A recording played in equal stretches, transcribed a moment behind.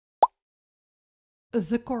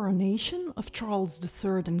The Coronation of Charles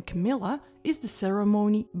III and Camilla is the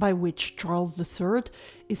ceremony by which Charles III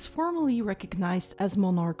is formally recognized as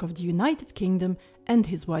monarch of the United Kingdom and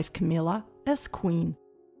his wife Camilla as Queen.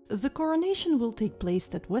 The coronation will take place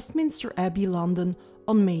at Westminster Abbey, London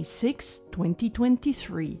on May 6,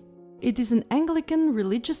 2023. It is an Anglican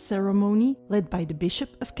religious ceremony led by the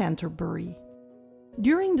Bishop of Canterbury.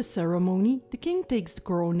 During the ceremony, the king takes the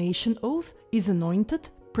coronation oath, is anointed,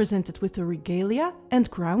 presented with the regalia, and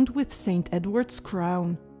crowned with St. Edward's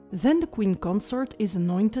crown. Then the queen consort is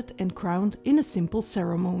anointed and crowned in a simple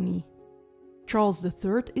ceremony. Charles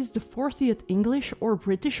III is the 40th English or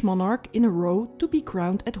British monarch in a row to be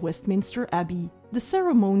crowned at Westminster Abbey. The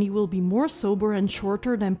ceremony will be more sober and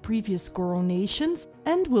shorter than previous coronations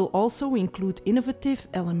and will also include innovative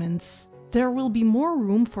elements. There will be more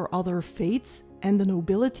room for other faiths, and the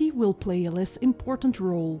nobility will play a less important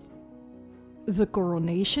role. The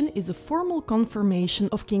coronation is a formal confirmation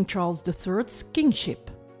of King Charles III's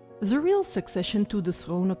kingship. The real succession to the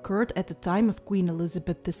throne occurred at the time of Queen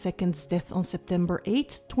Elizabeth II's death on September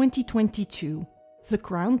 8, 2022. The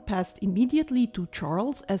crown passed immediately to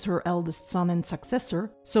Charles as her eldest son and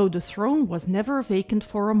successor, so the throne was never vacant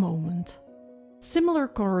for a moment. Similar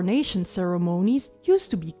coronation ceremonies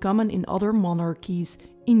used to be common in other monarchies.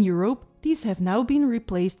 In Europe, these have now been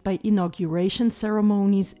replaced by inauguration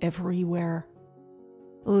ceremonies everywhere.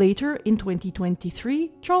 Later, in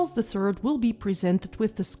 2023, Charles III will be presented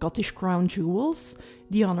with the Scottish Crown Jewels,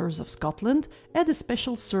 the Honours of Scotland, at a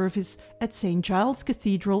special service at St. Giles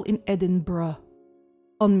Cathedral in Edinburgh.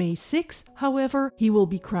 On May 6, however, he will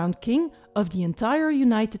be crowned King of the entire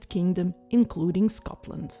United Kingdom, including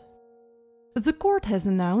Scotland. The court has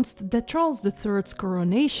announced that Charles III's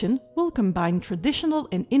coronation will combine traditional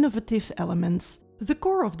and innovative elements. The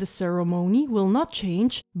core of the ceremony will not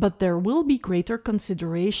change, but there will be greater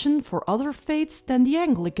consideration for other faiths than the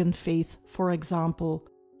Anglican faith, for example.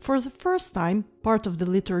 For the first time, part of the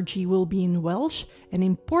liturgy will be in Welsh, and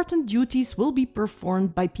important duties will be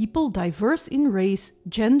performed by people diverse in race,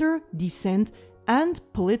 gender, descent, and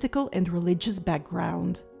political and religious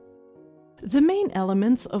background. The main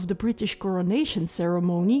elements of the British coronation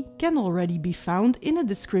ceremony can already be found in a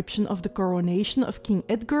description of the coronation of King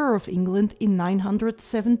Edgar of England in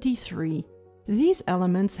 973. These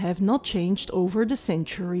elements have not changed over the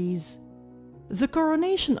centuries. The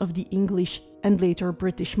coronation of the English and later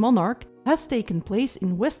British monarch has taken place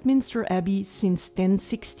in Westminster Abbey since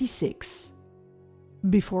 1066.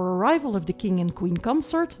 Before arrival of the king and queen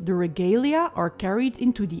consort, the regalia are carried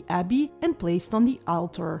into the abbey and placed on the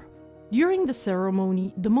altar. During the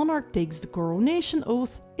ceremony, the monarch takes the coronation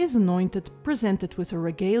oath, is anointed, presented with a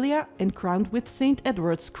regalia, and crowned with St.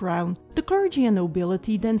 Edward's crown. The clergy and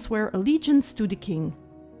nobility then swear allegiance to the king.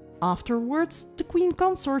 Afterwards, the queen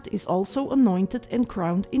consort is also anointed and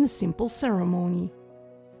crowned in a simple ceremony.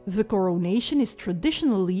 The coronation is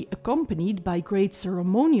traditionally accompanied by great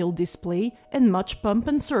ceremonial display and much pomp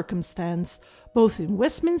and circumstance, both in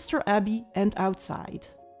Westminster Abbey and outside.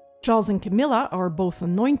 Charles and Camilla are both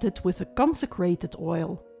anointed with a consecrated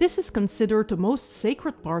oil. This is considered the most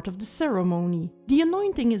sacred part of the ceremony. The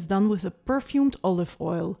anointing is done with a perfumed olive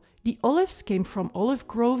oil. The olives came from olive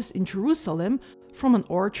groves in Jerusalem, from an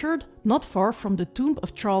orchard not far from the tomb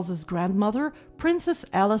of Charles's grandmother, Princess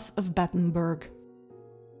Alice of Battenberg.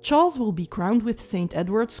 Charles will be crowned with St.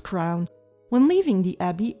 Edward's crown. When leaving the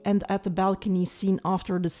abbey and at the balcony seen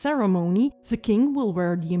after the ceremony, the king will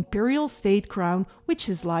wear the imperial state crown, which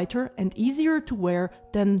is lighter and easier to wear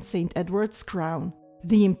than St. Edward's crown.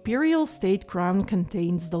 The imperial state crown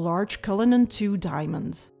contains the large Cullinan II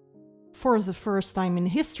diamond. For the first time in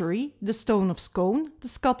history, the Stone of Scone, the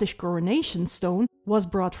Scottish coronation stone, was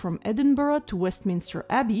brought from Edinburgh to Westminster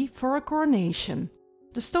Abbey for a coronation.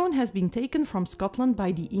 The stone has been taken from Scotland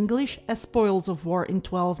by the English as spoils of war in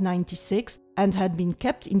 1296 and had been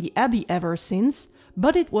kept in the abbey ever since,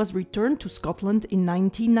 but it was returned to Scotland in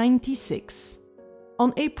 1996.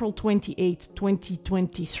 On April 28,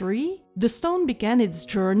 2023, the stone began its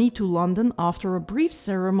journey to London after a brief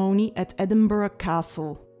ceremony at Edinburgh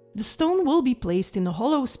Castle. The stone will be placed in a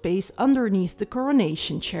hollow space underneath the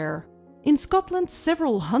coronation chair. In Scotland,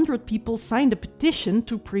 several hundred people signed a petition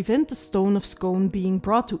to prevent the Stone of Scone being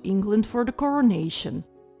brought to England for the coronation.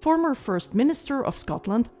 Former First Minister of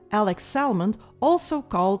Scotland, Alex Salmond, also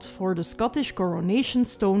called for the Scottish coronation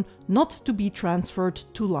stone not to be transferred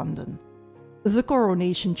to London. The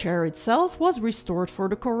coronation chair itself was restored for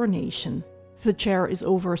the coronation. The chair is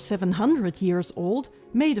over 700 years old,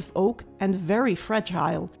 made of oak and very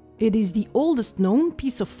fragile. It is the oldest known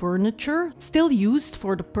piece of furniture still used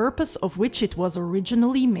for the purpose of which it was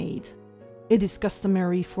originally made. It is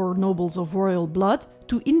customary for nobles of royal blood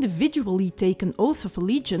to individually take an oath of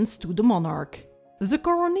allegiance to the monarch. The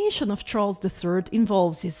coronation of Charles III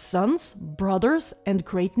involves his sons, brothers, and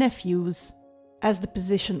great-nephews. As the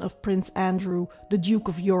position of Prince Andrew, the Duke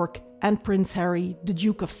of York, and Prince Harry, the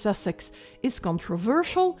Duke of Sussex, is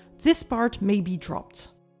controversial, this part may be dropped.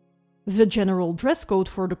 The general dress code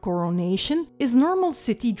for the coronation is normal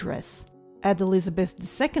city dress. At Elizabeth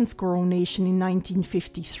II's coronation in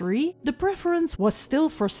 1953, the preference was still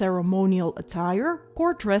for ceremonial attire,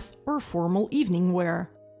 court dress, or formal evening wear.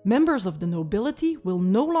 Members of the nobility will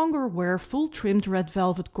no longer wear full-trimmed red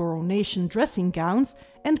velvet coronation dressing gowns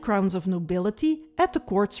and crowns of nobility at the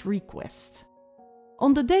court's request.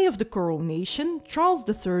 On the day of the coronation, Charles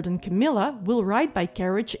III and Camilla will ride by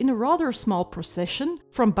carriage in a rather small procession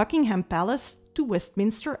from Buckingham Palace to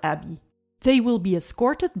Westminster Abbey. They will be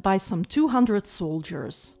escorted by some 200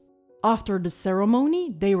 soldiers. After the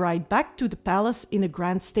ceremony, they ride back to the palace in a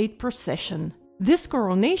grand state procession. This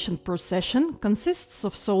coronation procession consists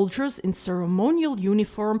of soldiers in ceremonial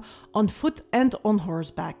uniform on foot and on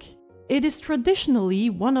horseback. It is traditionally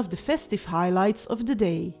one of the festive highlights of the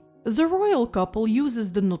day. The royal couple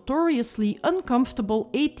uses the notoriously uncomfortable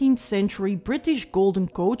 18th century British golden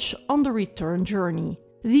coach on the return journey.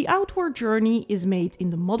 The outward journey is made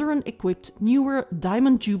in the modern-equipped, newer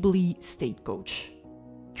Diamond Jubilee state coach.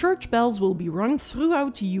 Church bells will be rung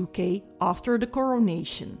throughout the UK after the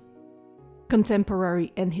coronation.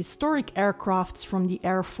 Contemporary and historic aircrafts from the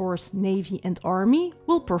Air Force, Navy and Army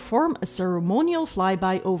will perform a ceremonial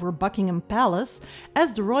flyby over Buckingham Palace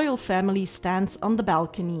as the royal family stands on the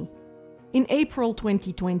balcony. In April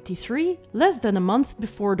 2023, less than a month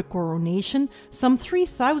before the coronation, some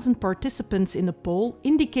 3,000 participants in a poll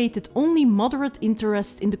indicated only moderate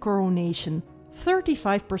interest in the coronation.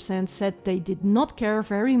 35% said they did not care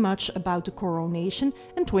very much about the coronation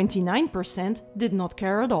and 29% did not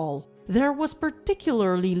care at all. There was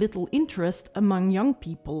particularly little interest among young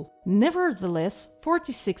people. Nevertheless,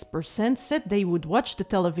 46% said they would watch the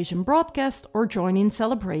television broadcast or join in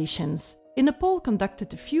celebrations. In a poll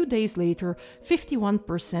conducted a few days later,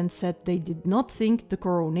 51% said they did not think the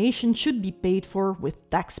coronation should be paid for with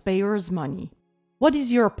taxpayers' money. What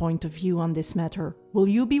is your point of view on this matter? Will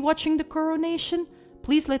you be watching the coronation?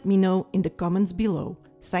 Please let me know in the comments below.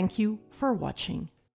 Thank you for watching.